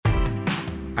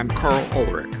I'm Carl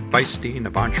Ulrich, Vice Dean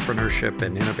of Entrepreneurship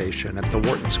and Innovation at the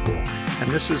Wharton School,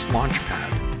 and this is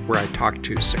Launchpad, where I talk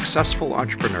to successful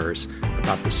entrepreneurs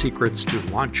about the secrets to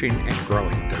launching and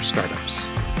growing their startups.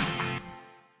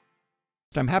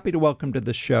 I'm happy to welcome to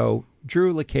the show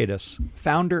Drew Lakatos,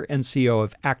 founder and CEO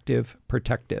of Active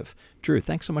Protective. Drew,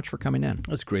 thanks so much for coming in.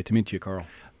 It's great to meet you, Carl.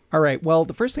 All right. Well,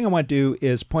 the first thing I want to do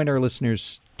is point our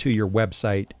listeners to your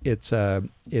website. It's an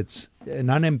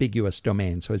unambiguous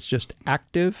domain, so it's just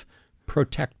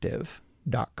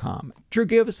activeprotective.com. Drew,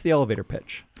 give us the elevator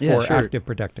pitch for Active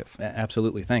Protective.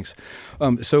 Absolutely. Thanks.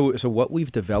 So what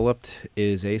we've developed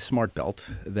is a smart belt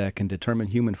that can determine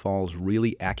human falls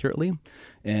really accurately,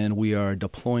 and we are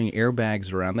deploying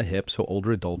airbags around the hip so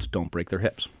older adults don't break their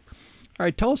hips. All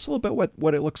right. Tell us a little bit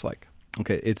what it looks like.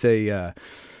 Okay. It's a...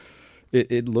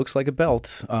 It looks like a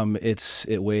belt.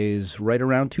 It weighs right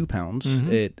around 2 pounds. Mm-hmm.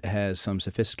 It has some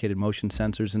sophisticated motion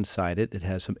sensors inside it. It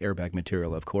has some airbag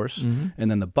material, of course. Mm-hmm.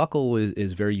 And then the buckle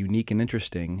is very unique and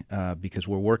interesting because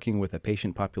we're working with a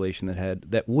patient population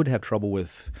that would have trouble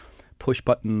with push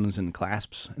buttons and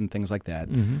clasps and things like that.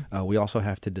 Mm-hmm. We also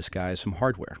have to disguise some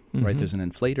hardware, mm-hmm. right? There's an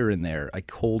inflator in there, a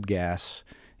cold gas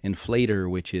inflator,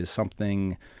 which is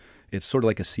something, it's sort of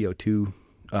like a CO2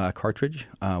 cartridge.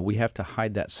 We have to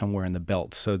hide that somewhere in the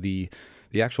belt. So the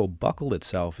actual buckle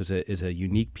itself is a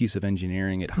unique piece of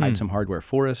engineering. It hides some hardware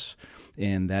for us,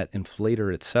 and that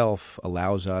inflator itself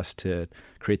allows us to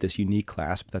create this unique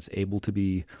clasp that's able to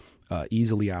be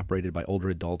easily operated by older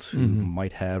adults who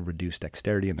might have reduced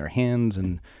dexterity in their hands,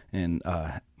 and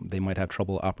they might have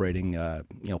trouble operating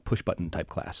push button type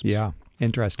clasps. Yeah,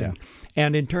 interesting. Yeah.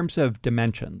 And in terms of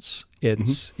dimensions,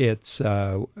 it's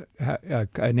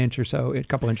an inch or so, a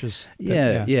couple inches.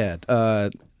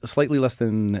 Slightly less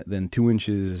than 2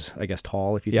 inches, I guess,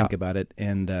 tall if you think about it,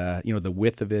 and the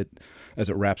width of it as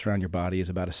it wraps around your body is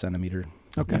about 1 centimeter.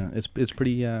 Okay, it's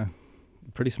pretty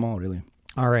small, really.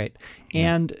 All right,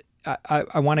 and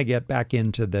I want to get back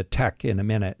into the tech in a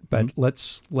minute, but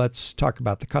let's talk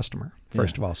about the customer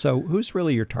first of all. So who's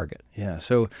really your target? Yeah,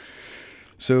 so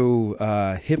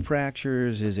hip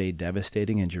fractures is a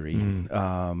devastating injury.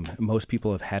 Most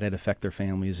people have had it affect their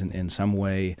families in some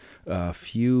way.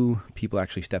 Few people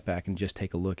actually step back and just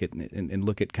take a look at and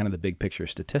look at kind of the big picture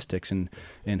statistics. And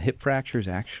hip fractures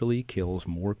actually kills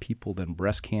more people than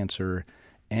breast cancer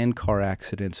and car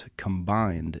accidents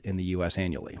combined in the U.S.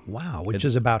 annually. Wow, which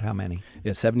is about how many?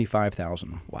 It's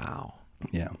 75,000. Wow.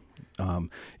 Yeah.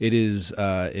 It is,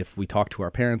 if we talk to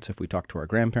our parents, if we talk to our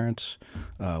grandparents,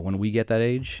 when we get that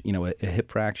age, a hip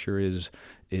fracture is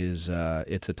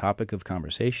it's a topic of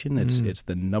conversation. It's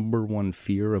the number one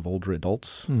fear of older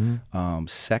adults. The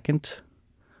second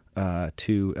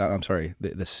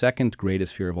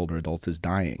greatest fear of older adults is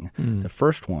dying. The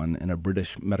first one in a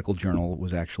British medical journal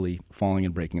was actually falling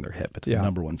and breaking their hip. It's the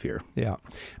number one fear. Yeah.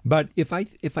 But if I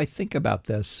think about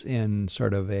this in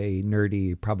sort of a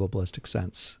nerdy probabilistic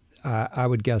sense, I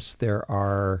would guess there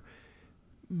are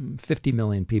 50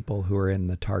 million people who are in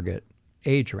the target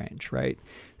age range, right?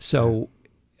 So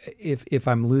if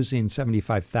I'm losing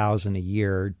 75,000 a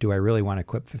year, do I really want to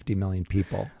equip 50 million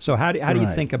people? So how do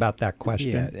you think about that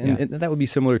question? Yeah, and that would be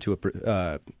similar to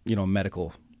a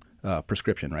medical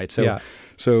prescription, right? So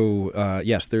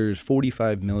yes, there's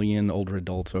 45 million older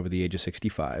adults over the age of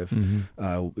 65.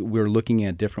 We're looking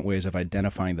at different ways of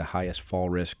identifying the highest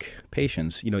fall risk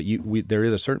patients. There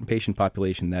is a certain patient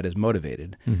population that is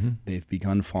motivated. They've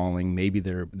begun falling. Maybe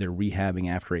they're rehabbing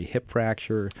after a hip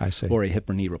fracture or a hip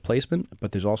or knee replacement.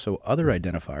 But there's also other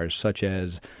identifiers such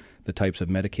as the types of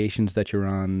medications that you're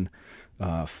on,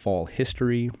 fall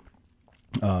history.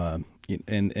 And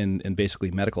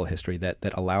basically medical history that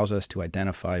allows us to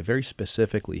identify very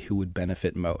specifically who would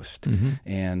benefit most.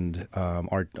 And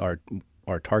our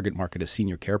target market is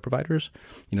senior care providers.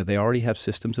 They already have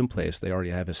systems in place. They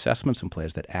already have assessments in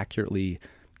place that accurately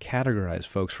categorize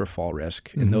folks for fall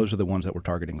risk, and those are the ones that we're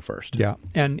targeting first. Yeah,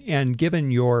 and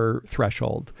given your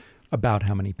threshold, about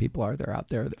how many people are there out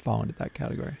there that fall into that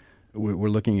category? We're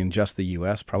looking in just the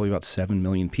U.S., probably about 7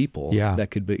 million people that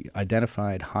could be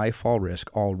identified high fall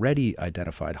risk, already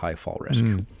identified high fall risk,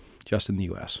 just in the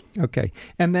U.S. Okay.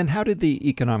 And then how did the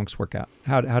economics work out?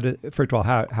 First of all,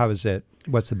 how is it?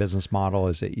 What's the business model?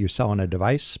 Is it you're selling a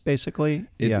device, basically?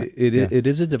 It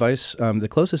is a device. The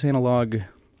closest analog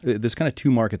there's kind of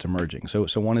two markets emerging. So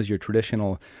one is your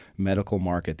traditional medical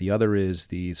market. The other is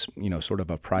these, sort of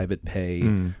a private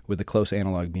pay with the close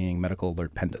analog being medical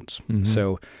alert pendants. Mm-hmm.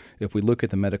 So if we look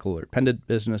at the medical alert pendant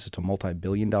business, it's a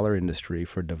multi-billion-dollar industry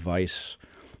for device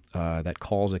that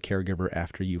calls a caregiver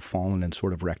after you've fallen and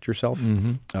sort of wrecked yourself.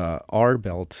 Our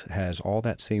belt has all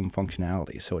that same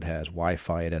functionality. So it has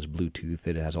Wi-Fi, it has Bluetooth,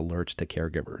 it has alerts to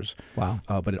caregivers. Wow.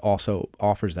 But it also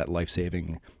offers that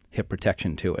life-saving hip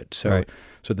protection to it. So, Right.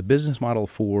 so the business model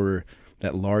for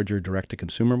that larger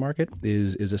direct-to-consumer market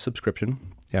is a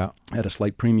subscription Yeah. at a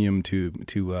slight premium to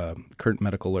current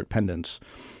medical alert pendants.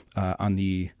 On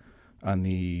the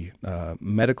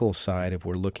medical side, if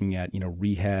we're looking at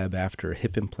rehab after a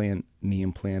hip implant, knee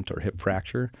implant, or hip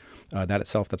fracture, that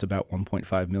itself, that's about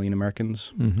 1.5 million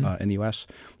Americans in the U.S.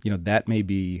 That may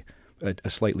be a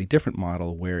slightly different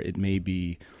model where it may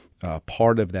be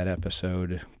part of that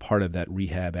episode, part of that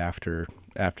rehab after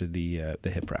the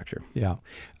hip fracture. Yeah.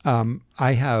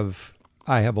 I have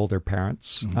older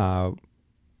parents.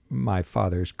 My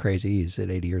father's crazy. He's at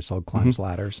 80 years old, climbs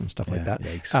ladders and stuff like that.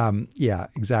 Yikes. Yeah,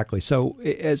 exactly. So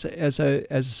as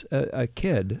a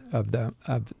kid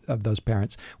of those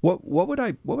parents, what would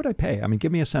I pay? I mean,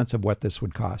 give me a sense of what this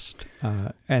would cost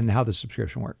and how the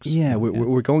subscription works. Yeah,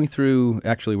 we're going through.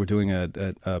 Actually, we're doing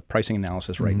a pricing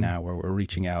analysis right now where we're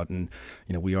reaching out, and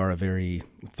we are a very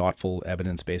thoughtful,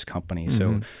 evidence-based company.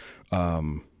 So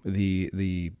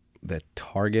the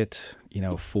target,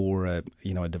 for a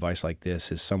device like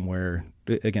this is somewhere,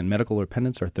 again, medical alert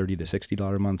pendants are $30 to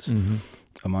 $60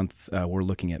 a month. We're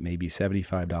looking at maybe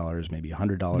 $75, maybe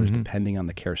 $100, depending on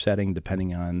the care setting,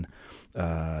 depending on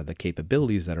the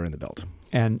capabilities that are in the belt.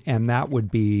 And that would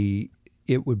be,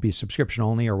 it would be subscription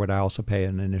only, or would I also pay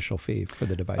an initial fee for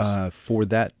the device? For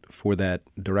that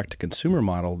direct-to-consumer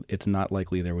model, it's not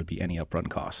likely there would be any upfront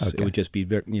costs. Okay. It would just be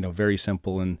very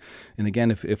simple. And again,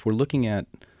 if we're looking at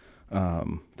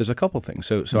there's a couple things.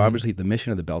 So obviously the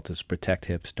mission of the belt is to protect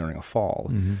hips during a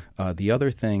fall. The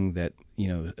other thing that,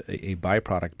 a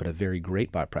byproduct, but a very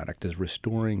great byproduct, is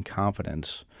restoring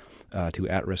confidence to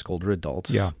at-risk older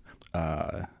adults. Yeah.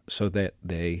 So that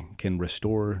they can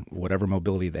restore whatever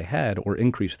mobility they had or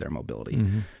increase their mobility.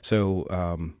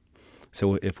 So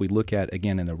if we look at,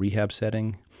 again, in the rehab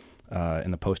setting,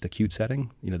 in the post-acute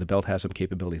setting, the belt has some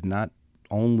capabilities, not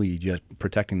only just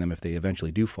protecting them if they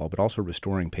eventually do fall, but also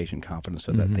restoring patient confidence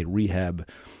so that they rehab,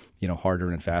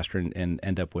 harder and faster and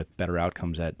end up with better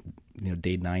outcomes at,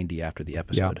 day 90 after the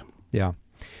episode. Yeah.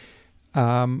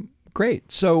 Great.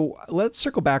 So let's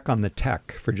circle back on the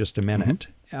tech for just a minute.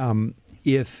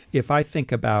 If I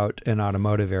think about an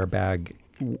automotive airbag,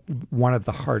 one of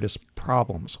the hardest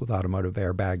problems with automotive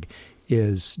airbag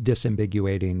is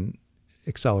disambiguating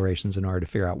accelerations in order to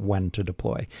figure out when to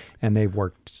deploy. And they've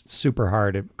worked super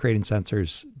hard at creating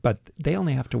sensors, but they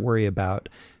only have to worry about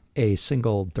a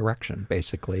single direction,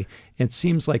 basically. It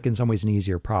seems like in some ways an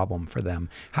easier problem for them.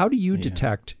 How do you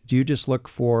detect? Do you just look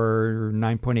for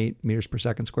 9.8 meters per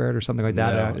second squared or something like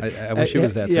that? No, I wish it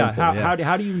was that simple.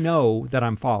 How do you know that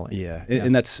I'm falling? Yeah.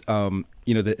 And that's,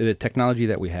 the technology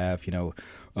that we have,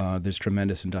 there's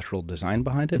tremendous industrial design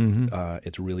behind it.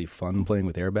 It's really fun playing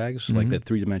with airbags, like the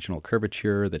three-dimensional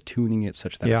curvature, the tuning it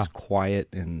such that it's quiet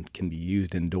and can be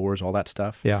used indoors, all that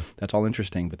stuff. Yeah. That's all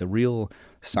interesting. But the real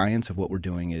science of what we're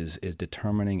doing is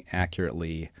determining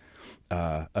accurately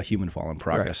a human fall in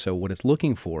progress. Right. So what it's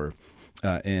looking for,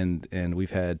 and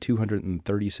we've had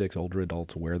 236 older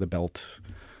adults wear the belt,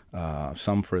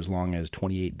 some for as long as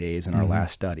 28 days in our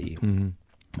last study.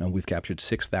 We've captured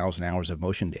 6,000 hours of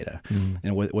motion data.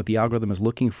 And what the algorithm is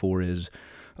looking for is,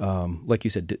 like you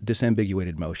said,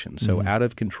 disambiguated motion. So out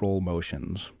of control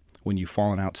motions, when you've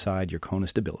fallen outside your cone of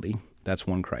stability, that's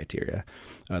one criteria.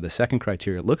 The second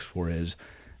criteria it looks for is,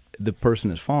 the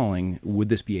person is falling, would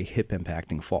this be a hip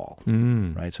impacting fall?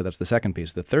 Right? So that's the second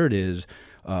piece. The third is,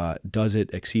 does it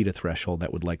exceed a threshold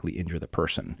that would likely injure the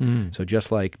person? So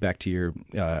just like back to your,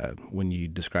 when you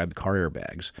described car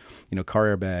airbags,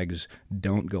 car airbags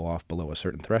don't go off below a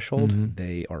certain threshold.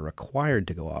 They are required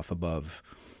to go off above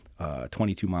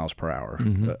 22 miles per hour,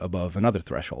 above another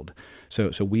threshold. So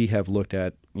we have looked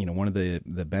at, one of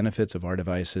the benefits of our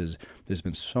devices. There's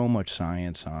been so much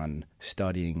science on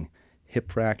studying hip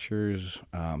fractures,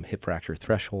 hip fracture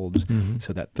thresholds.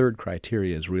 So that third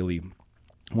criteria is really,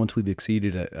 once we've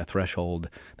exceeded a threshold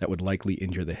that would likely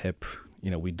injure the hip,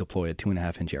 we deploy a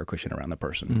 2.5-inch air cushion around the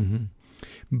person.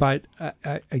 But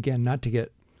again, not to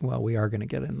get, well, we are going to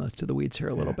get into the weeds here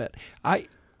a little bit. I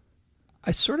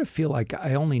sort of feel like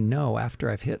I only know after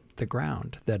I've hit the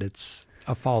ground that it's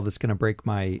a fall that's going to break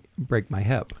my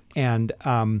hip. And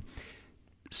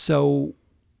so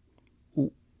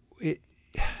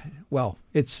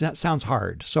it sounds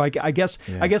hard. So I guess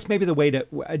maybe the way to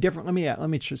different. Let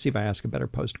me see if I ask a better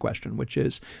post question, which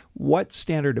is, what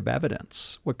standard of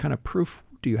evidence, what kind of proof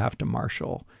do you have to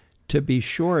marshal to be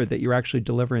sure that you're actually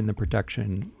delivering the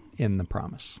protection in the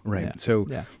PROMIS. Right. Yeah. So,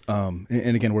 yeah.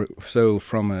 And again, so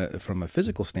from a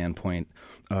physical standpoint,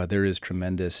 there is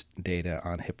tremendous data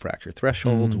on hip fracture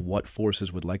thresholds, what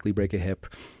forces would likely break a hip.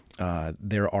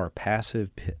 There are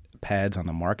passive pads on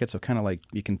the market, so kind of like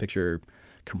you can picture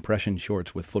compression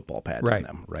shorts with football pads on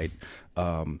them, right?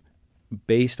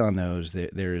 Based on those,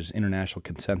 there's international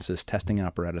consensus testing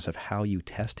apparatus of how you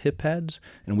test hip pads,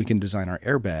 and we can design our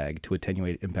airbag to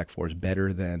attenuate impact force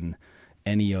better than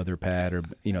any other pad, or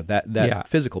that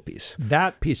physical piece.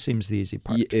 That piece seems the easy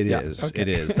part. It is. Okay. It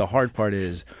is. The hard part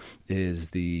is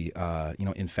the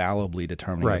infallibly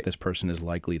determining that this person is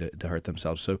likely to hurt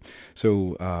themselves.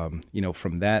 So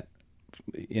from that.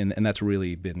 And that's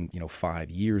really been 5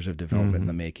 years of development in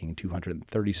the making.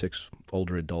 236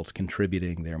 older adults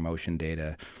contributing their motion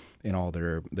data in all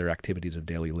their activities of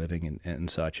daily living and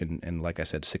such. And like I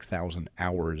said, 6,000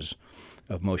 hours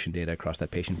of motion data across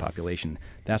that patient population.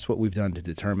 That's what we've done to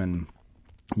determine,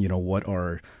 what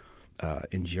are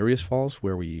injurious falls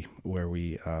where we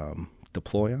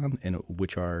deploy on, and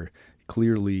which are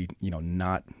clearly,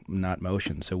 not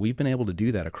motion. So we've been able to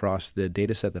do that across the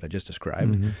data set that I just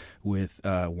described with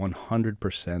 100%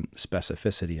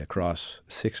 specificity across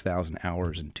 6,000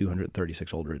 hours and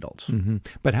 236 older adults.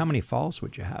 But how many falls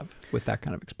would you have with that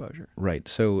kind of exposure? Right.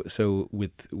 So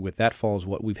with that falls,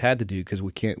 what we've had to do, because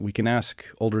we can ask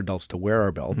older adults to wear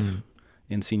our belt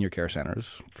in senior care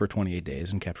centers for 28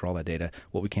 days and capture all that data.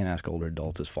 What we can't ask older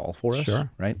adults is fall for us. Sure.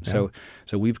 Right. Yeah.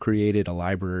 So we've created a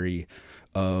library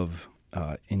of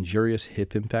injurious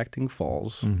hip impacting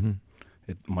falls.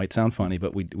 It might sound funny,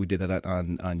 but we did that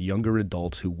on younger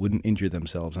adults who wouldn't injure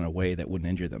themselves in a way that wouldn't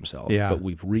injure themselves. Yeah. But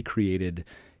we've recreated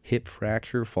hip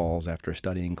fracture falls after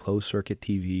studying closed circuit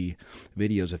TV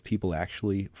videos of people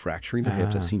actually fracturing their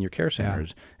hips at senior care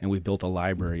centers. And we've built a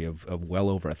library of well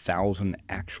over 1,000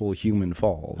 actual human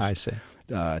falls. I see.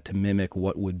 To mimic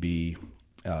what would be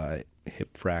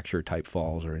hip fracture type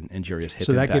falls or injurious hip impacting falls.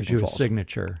 So that gives you a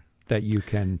signature that you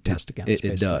can test against.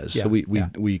 It does. Yeah. So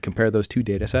we compare those two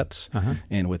data sets,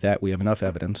 and with that, we have enough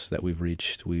evidence that we've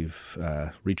reached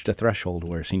a threshold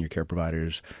where senior care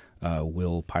providers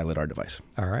will pilot our device.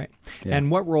 All right. Yeah.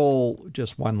 And what role,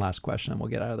 just one last question, and we'll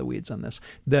get out of the weeds on this.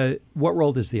 What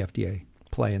role does the FDA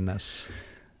play in this?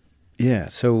 Yeah.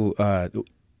 So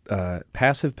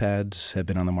passive pads have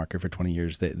been on the market for 20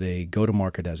 years. They go to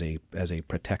market as a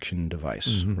protection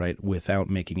device, right, without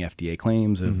making FDA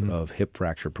claims of hip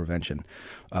fracture prevention.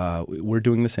 We're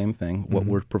doing the same thing. What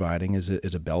we're providing is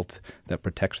a belt that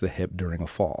protects the hip during a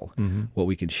fall. What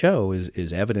we can show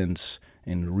is evidence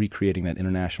in recreating that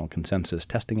international consensus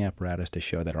testing apparatus to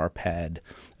show that our pad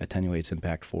attenuates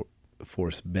impact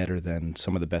force better than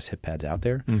some of the best hip pads out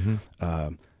there.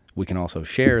 We can also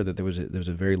share that there was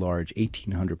a very large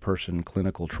 1,800-person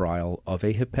clinical trial of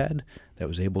a hip pad that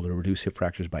was able to reduce hip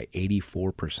fractures by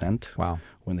 84%. Wow.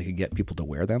 When they could get people to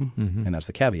wear them. And that's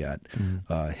the caveat.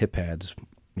 Hip pads,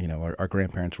 our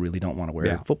grandparents really don't want to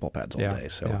wear football pads all day.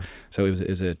 So it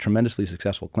was a tremendously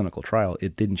successful clinical trial.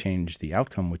 It didn't change the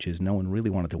outcome, which is no one really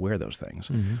wanted to wear those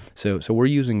things. So we're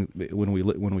using, when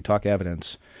we talk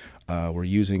evidence, we're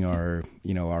using our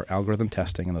algorithm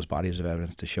testing and those bodies of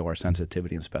evidence to show our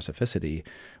sensitivity and specificity.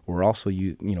 We're also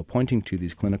pointing to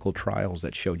these clinical trials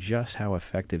that show just how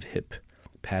effective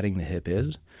padding the hip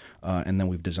is, and then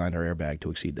we've designed our airbag to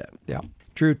exceed that. Yeah.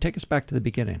 Drew, take us back to the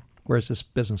beginning. Where does this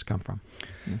business come from?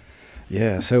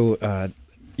 Yeah. So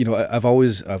I've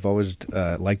always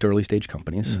liked early stage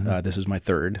companies. This is my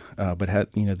third, but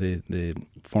the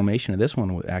formation of this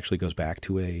one actually goes back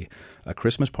to a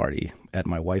Christmas party at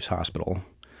my wife's hospital,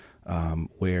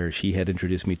 where she had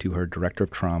introduced me to her director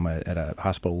of trauma at a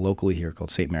hospital locally here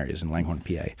called St. Mary's in Langhorne,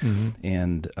 PA,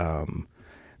 and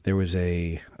there was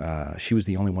she was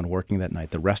the only one working that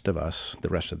night. The rest of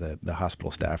the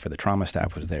hospital staff or the trauma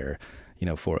staff was there,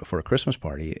 for a Christmas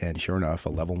party, and sure enough, a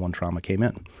level 1 trauma came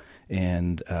in.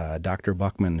 And Dr.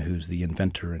 Buckman, who's the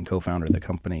inventor and co-founder of the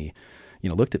company,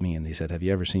 looked at me and he said, "Have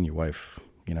you ever seen your wife,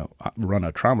 run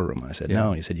a trauma room?" And I said, "No."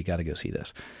 And he said, "You got to go see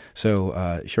this."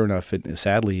 So sure enough,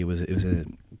 sadly, it was a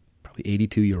probably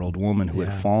 82-year-old woman who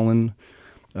had fallen,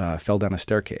 fell down a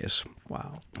staircase.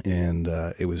 Wow. And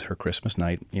it was her Christmas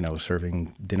night,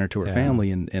 serving dinner to her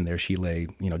family, and there she lay,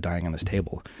 dying on this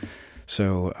table.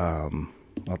 So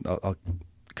I'll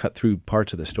cut through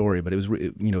parts of the story, but it was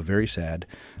very sad.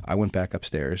 I went back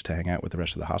upstairs to hang out with the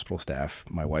rest of the hospital staff.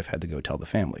 My wife had to go tell the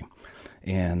family,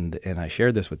 and I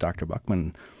shared this with Dr.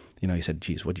 Buckman. He said,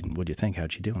 "Geez, what'd you think?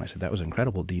 How'd she do?" And I said, "That was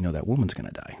incredible. Do you know that woman's going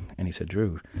to die?" And he said,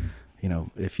 "Drew,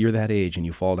 if you're that age and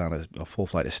you fall down a full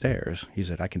flight of stairs, he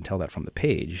said, I can tell that from the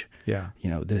page. Yeah.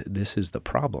 This is the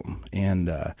problem.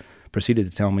 And proceeded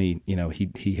to tell me,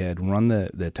 he had run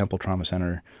the Temple Trauma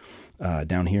Center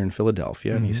down here in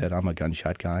Philadelphia. And he said, I'm a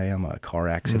gunshot guy. I'm a car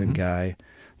accident guy,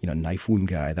 knife wound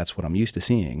guy. That's what I'm used to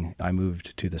seeing. I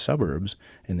moved to the suburbs,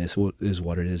 and this is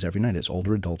what it is every night. It's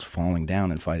older adults falling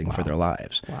down and fighting for their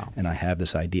lives. Wow. And I have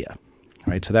this idea.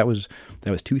 Right. So that was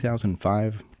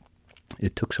 2005.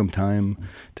 It took some time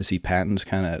to see patents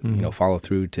kind of follow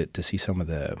through, to see some of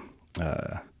the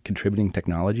contributing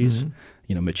technologies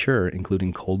mature,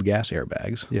 including cold gas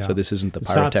airbags. Yeah. So this isn't the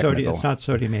pyrotechnical. It's not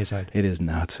sodium azide. It is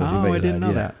not sodium azide. Oh, I didn't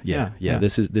know that. Yeah.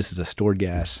 This is a stored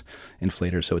gas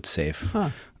inflator, so it's safe. Huh.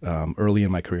 Early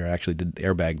in my career, I actually did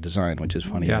airbag design, which is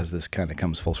funny as this kind of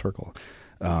comes full circle.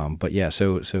 But yeah,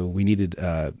 so we needed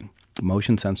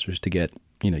motion sensors to get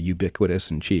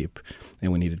ubiquitous and cheap,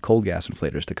 and we needed cold gas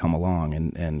inflators to come along,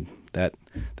 and that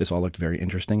this all looked very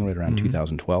interesting right around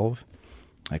 2012.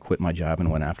 I quit my job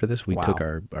and went after this. We took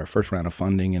our first round of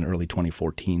funding in early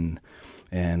 2014,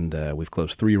 and we've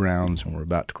closed 3 rounds, and we're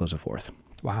about to close a 4th.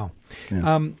 Wow.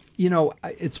 Yeah.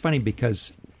 It's funny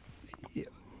because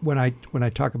when I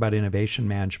talk about innovation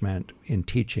management in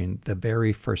teaching, the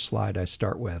very first slide I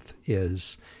start with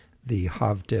is the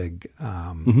Hovdig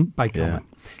bike helmet,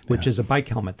 which is a bike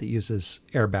helmet that uses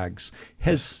airbags.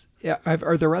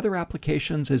 Are there other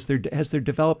applications? Has there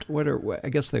developed? I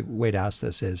guess the way to ask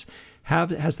this is,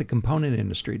 has the component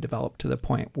industry developed to the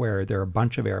point where there are a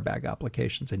bunch of airbag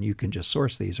applications and you can just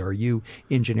source these, or are you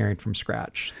engineering from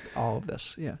scratch all of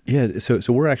this? Yeah. Yeah. So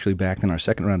we're actually backed in our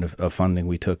second round of funding.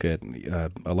 We took a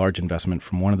large investment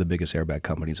from one of the biggest airbag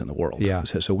companies in the world. Yeah.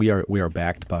 So we are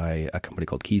backed by a company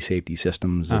called Key Safety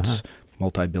Systems. It's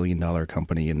multi-billion-dollar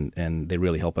company, and they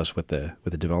really help us with the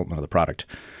development of the product.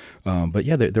 But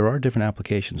yeah, there are different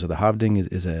applications. So the Hovdig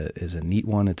is a neat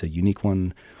one. It's a unique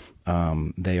one.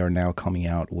 They are now coming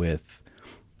out with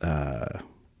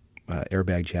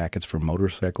airbag jackets for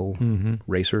motorcycle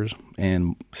racers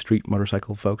and street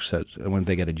motorcycle folks. So when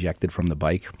they get ejected from the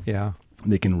bike,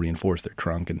 they can reinforce their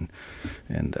trunk and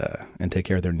take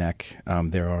care of their neck.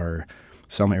 There are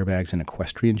some airbags in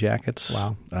equestrian jackets.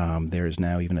 Wow. There is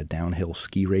now even a downhill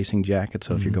ski racing jacket.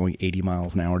 So if you're going 80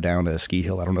 miles an hour down a ski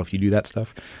hill, I don't know if you do that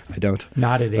stuff. I don't.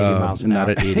 Not at 80 miles an hour.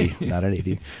 Not at 80. Not at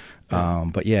 80.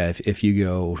 But yeah, if you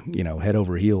go, head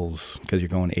over heels because you're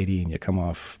going 80 and you come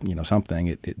off, something,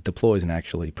 it deploys and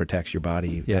actually protects your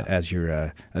body as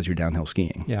you're downhill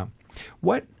skiing. Yeah.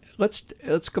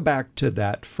 Let's go back to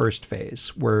that first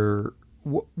phase where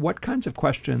what kinds of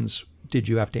questions did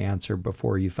you have to answer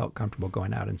before you felt comfortable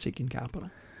going out and seeking capital?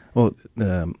 Well,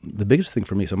 the biggest thing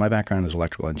for me, so my background is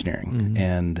electrical engineering,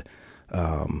 and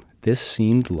this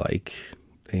seemed like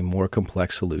a more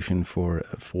complex solution for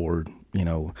a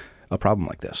problem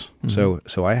like this.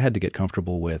 So I had to get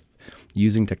comfortable with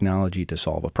using technology to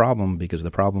solve a problem, because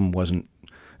the problem wasn't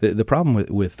the problem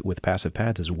with passive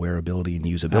pads is wearability and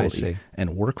usability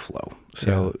and workflow.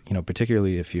 So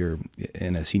particularly if you're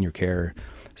in a senior care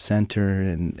center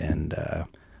and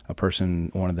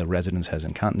one of the residents has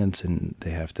incontinence and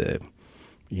they have to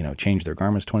change their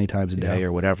garments 20 times a day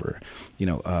or whatever,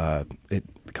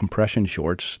 compression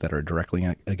shorts that are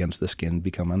directly against the skin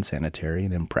become unsanitary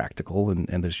and impractical,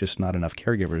 and there's just not enough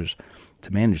caregivers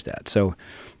to manage that. So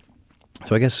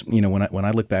I guess, when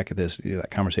I look back at this,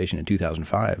 that conversation in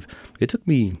 2005, it took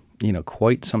me,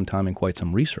 quite some time and quite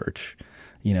some research,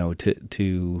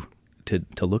 to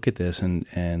look at this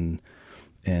and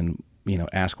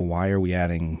ask, why are we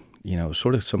adding,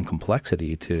 sort of some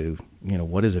complexity to,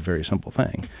 what is a very simple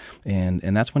thing.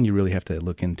 And that's when you really have to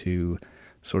look into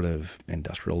sort of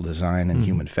industrial design and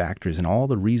human factors and all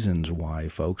the reasons why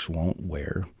folks won't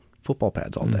wear football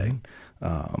pads all day.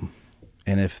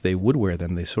 And if they would wear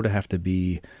them, they sort of have to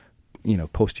be,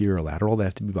 posterior or lateral. They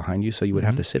have to be behind you. So you would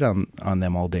have to sit on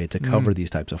them all day to cover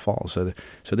these types of falls. So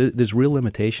there's real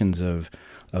limitations of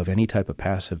any type of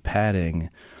passive padding.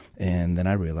 And then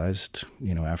I realized,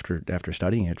 after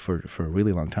studying it for a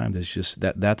really long time, there's just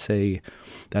that's a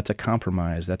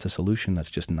compromise. That's a solution that's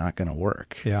just not going to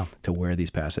work to wear these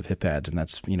passive hip pads. And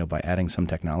that's, by adding some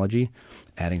technology,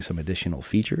 adding some additional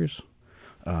features,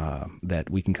 that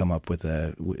we can come up with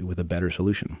a better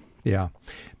solution. Yeah.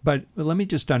 But let me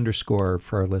just underscore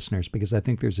for our listeners, because I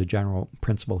think there's a general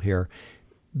principle here.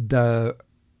 The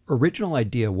original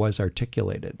idea was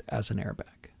articulated as an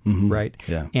airbag, right?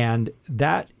 Yeah. And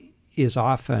that is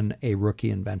often a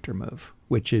rookie inventor move,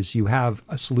 which is you have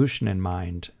a solution in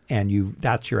mind and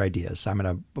that's your idea. So I'm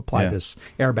going to apply this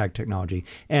airbag technology.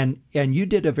 And you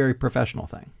did a very professional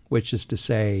thing, which is to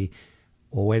say,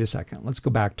 well, wait a second, let's go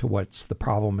back to what's the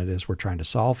problem it is we're trying to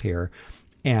solve here,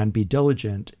 and be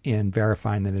diligent in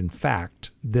verifying that in fact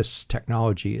this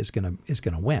technology is going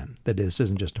to win, that this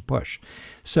isn't just a push.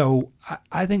 So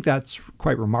I think that's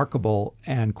quite remarkable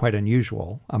and quite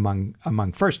unusual among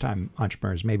first-time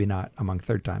entrepreneurs, maybe not among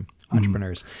third-time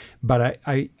entrepreneurs. But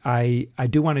I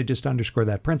do want to just underscore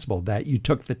that principle, that you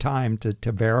took the time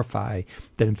to verify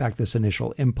that in fact this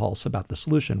initial impulse about the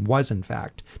solution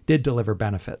did deliver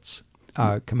benefits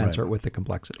commensurate with the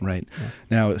complexity. Right. Yeah.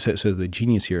 Now, so the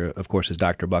genius here, of course, is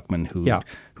Dr. Buckman,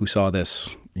 who saw this,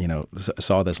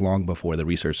 saw this long before the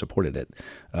research supported it.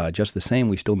 Just the same,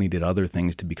 we still needed other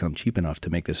things to become cheap enough to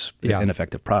make this an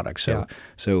effective product.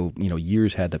 So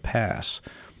years had to pass.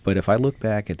 But if I look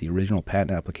back at the original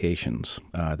patent applications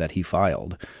that he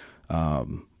filed,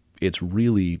 it's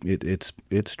really it's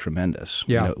tremendous.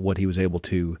 Yeah. What he was able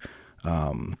to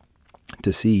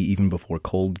see even before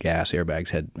cold gas airbags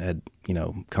had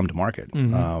come to market.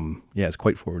 Mm-hmm. It's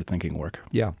quite forward-thinking work.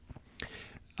 Yeah.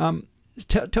 Tell me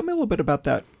a little bit about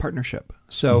that partnership.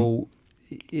 So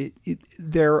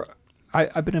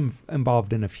I've been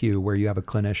involved in a few where you have a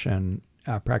clinician,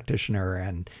 a practitioner,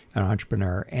 and an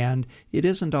entrepreneur, and it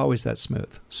isn't always that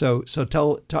smooth. So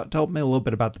tell me a little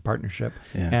bit about the partnership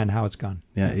and how it's gone.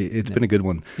 Yeah, it's been a good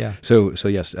one. Yeah. So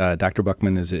yes, Dr.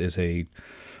 Buckman is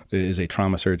a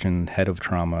trauma surgeon, head of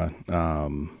trauma,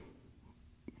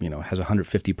 has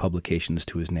 150 publications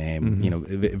to his name,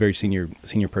 a very senior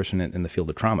person in the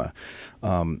field of trauma.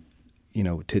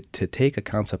 To take a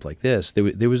concept like this,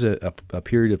 there was a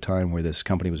period of time where this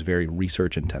company was very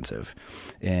research intensive,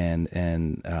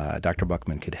 and Dr.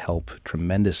 Buckman could help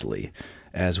tremendously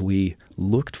as we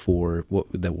looked for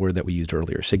the word that we used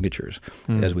earlier, signatures.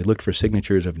 As we looked for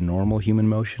signatures of normal human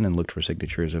motion and looked for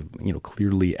signatures of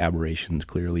clearly aberrations,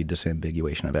 clearly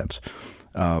disambiguation events.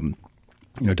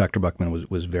 Dr. Buckman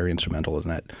was very instrumental in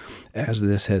that. As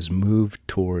this has moved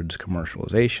towards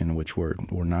commercialization, which we're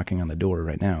knocking on the door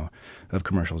right now of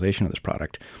commercialization of this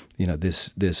product,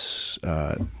 this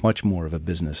much more of a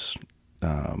business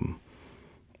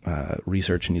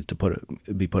research needs to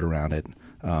be put around it.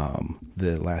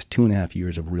 The last 2.5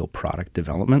 years of real product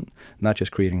development, not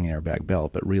just creating an airbag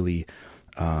belt, but really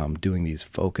doing these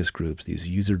focus groups, these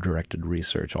user-directed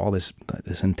research, all this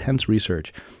intense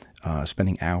research,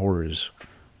 spending hours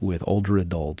with older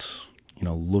adults,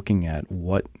 looking at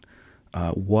what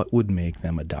would make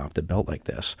them adopt a belt like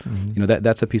this. Mm-hmm.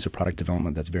 That's a piece of product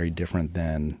development that's very different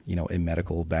than a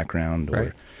medical background or.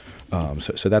 Right.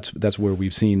 So that's where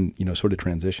we've seen sort of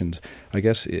transitions. I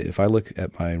guess if I look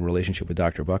at my relationship with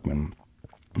Dr. Buckman,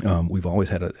 we've always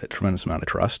had a tremendous amount of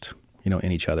trust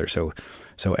in each other. So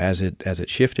as it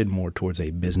shifted more towards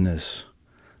a business,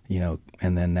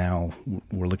 and then now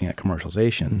we're looking at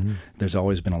commercialization, there's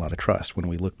always been a lot of trust when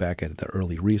we look back at the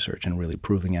early research and really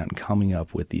proving out and coming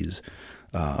up with these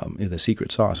the secret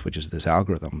sauce, which is this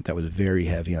algorithm that was very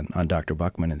heavy on Dr.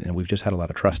 Buckman, and we've just had a lot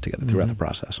of trust together throughout the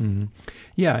process. Mm-hmm.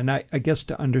 Yeah, and I guess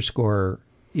to underscore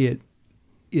it,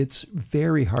 it's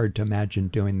very hard to imagine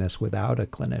doing this without a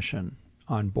clinician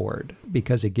on board,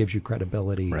 because it gives you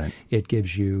credibility. Right. It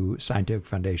gives you scientific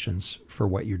foundations for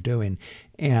what you're doing.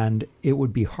 And it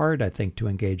would be hard, I think, to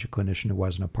engage a clinician who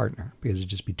wasn't a partner, because it'd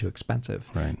just be too expensive.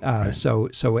 Right. So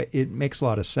it makes a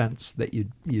lot of sense that you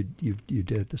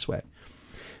did it this way.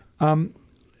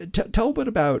 Tell a bit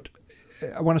about,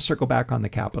 I want to circle back on the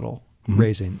capital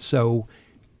raising. So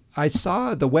I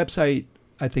saw the website,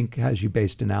 I think, has you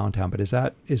based in Allentown, but is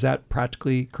that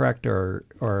practically correct or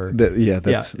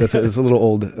that's a little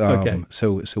old. Okay.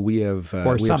 So we have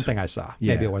I saw.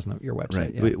 Maybe it wasn't your website.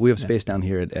 Right. Yeah. We have space down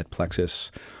here at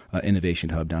Plexus Innovation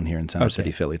Hub down here in Center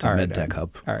City, Philly. It's a MedTech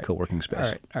hub, co-working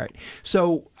space. All right.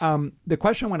 So the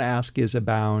question I want to ask is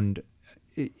about,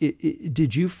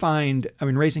 did you find? I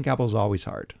mean, raising capital is always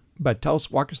hard, but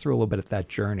walk us through a little bit of that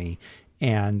journey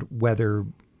and whether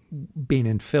being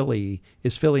in Philly,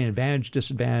 is Philly an advantage,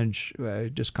 disadvantage?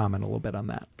 Just comment a little bit on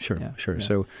that. Sure. Yeah.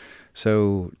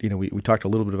 So we talked a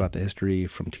little bit about the history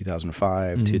from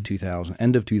 2005 to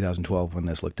end of 2012 when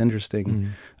this looked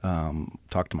interesting.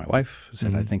 Talked to my wife,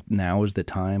 said I think now is the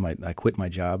time. I quit my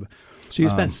job. So you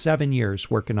spent 7 years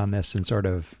working on this in sort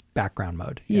of background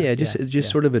mode. Just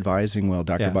sort of advising while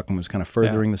Dr. Buckman was kind of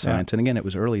furthering the science. And again, it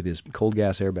was early. These cold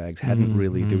gas airbags hadn't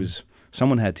really. There was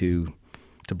someone had to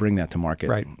bring that to market,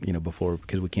 right? Before,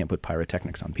 because we can't put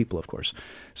pyrotechnics on people, of course.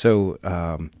 So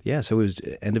so it was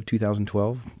end of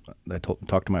 2012. I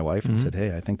talked to my wife and said,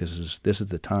 "Hey, I think this is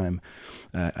the time."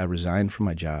 I resigned from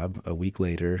my job. A week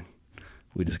later,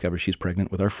 we discover she's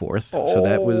pregnant with our fourth. So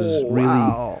that was really,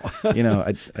 wow.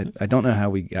 I don't know how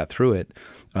we got through it,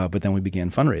 but then we began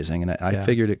fundraising, and I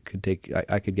figured it could take,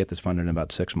 I could get this funded in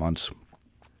about 6 months.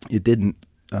 It didn't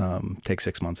take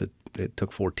 6 months. It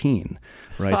took 14,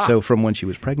 right? So from when she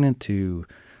was pregnant to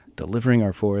delivering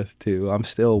our fourth to I'm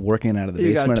still working out of the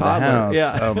basement of the house.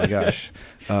 Yeah. Oh my gosh.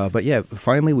 But yeah,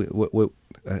 finally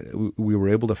we were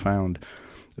able to find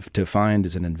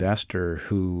as an investor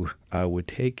who would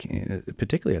take,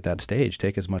 particularly at that stage,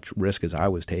 take as much risk as I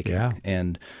was taking. Yeah.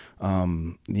 And,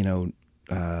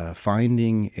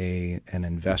 finding an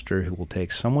investor who will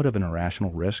take somewhat of an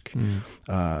irrational risk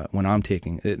when I'm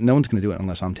taking – no one's going to do it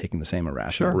unless I'm taking the same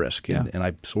irrational risk. Yeah. And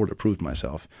I sort of proved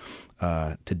myself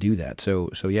to do that. So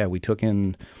yeah, we took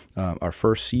in our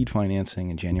first seed financing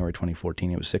in January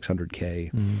 2014. It was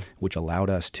 $600K, which allowed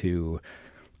us to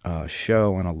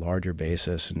show on a larger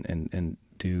basis and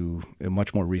do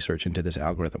much more research into this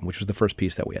algorithm, which was the first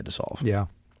piece that we had to solve. Yeah.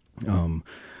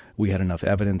 We had enough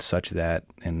evidence such that,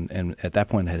 and at that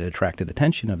point had attracted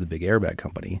attention of the big airbag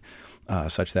company,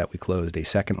 such that we closed a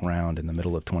second round in the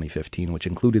middle of 2015, which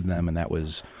included them, and that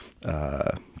was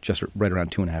just right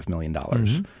around $2.5 million.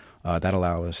 That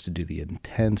allowed us to do the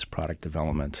intense product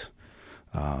development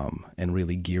and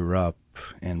really gear up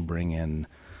and bring in,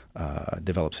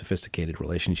 develop sophisticated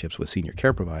relationships with senior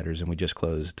care providers, and we just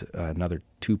closed another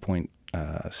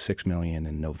 $2.6 million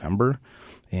in November.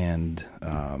 And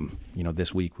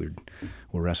this week we're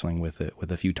wrestling with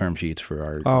a few term sheets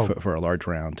for our large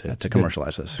round to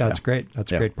commercialize this. That's great.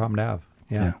 That's a great problem to have.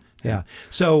 Yeah.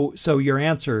 So your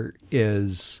answer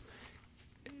is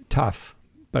tough,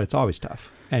 but it's always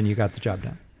tough, and you got the job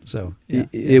done. So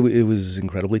it was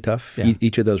incredibly tough. Yeah.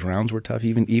 Each of those rounds were tough.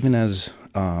 Even as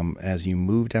you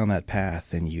move down that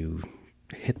path and you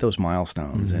hit those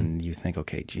milestones and you think,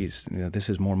 okay, geez, this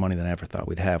is more money than I ever thought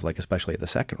we'd have, like especially at the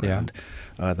second round.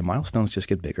 The milestones just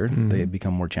get bigger. They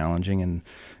become more challenging.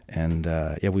 And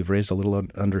we've raised a little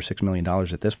under $6 million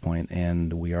at this point,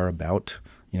 and we are about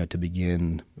to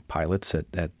begin pilots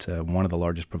at one of the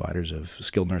largest providers of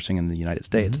skilled nursing in the United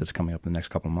States that's coming up in the next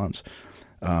couple of months.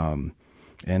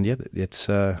 It's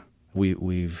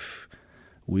we've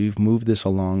moved this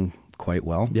along quite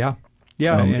well. Yeah,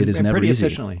 it is never pretty easy.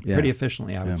 efficiently. Yeah. Pretty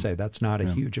efficiently, I would say. That's not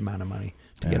a huge amount of money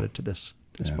to get it to this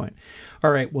point. All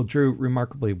right. Well, Drew,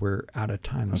 remarkably, we're out of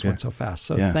time. This went so fast.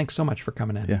 So thanks so much for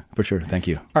coming in. Yeah, for sure. Thank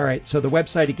you. All right. So the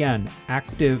website again,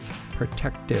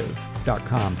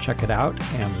 activeprotective.com. Check it out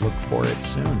and look for it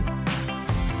soon.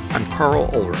 I'm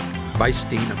Carl Ulrich, Vice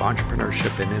Dean of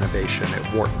Entrepreneurship and Innovation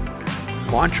at Wharton.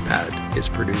 Launchpad is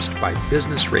produced by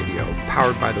Business Radio,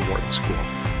 powered by the Wharton School,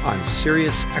 on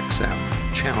Sirius XM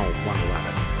Channel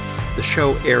 111. The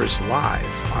show airs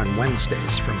live on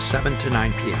Wednesdays from 7 to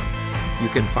 9 p.m. You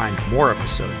can find more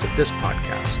episodes of this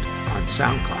podcast on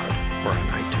SoundCloud or on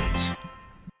iTunes.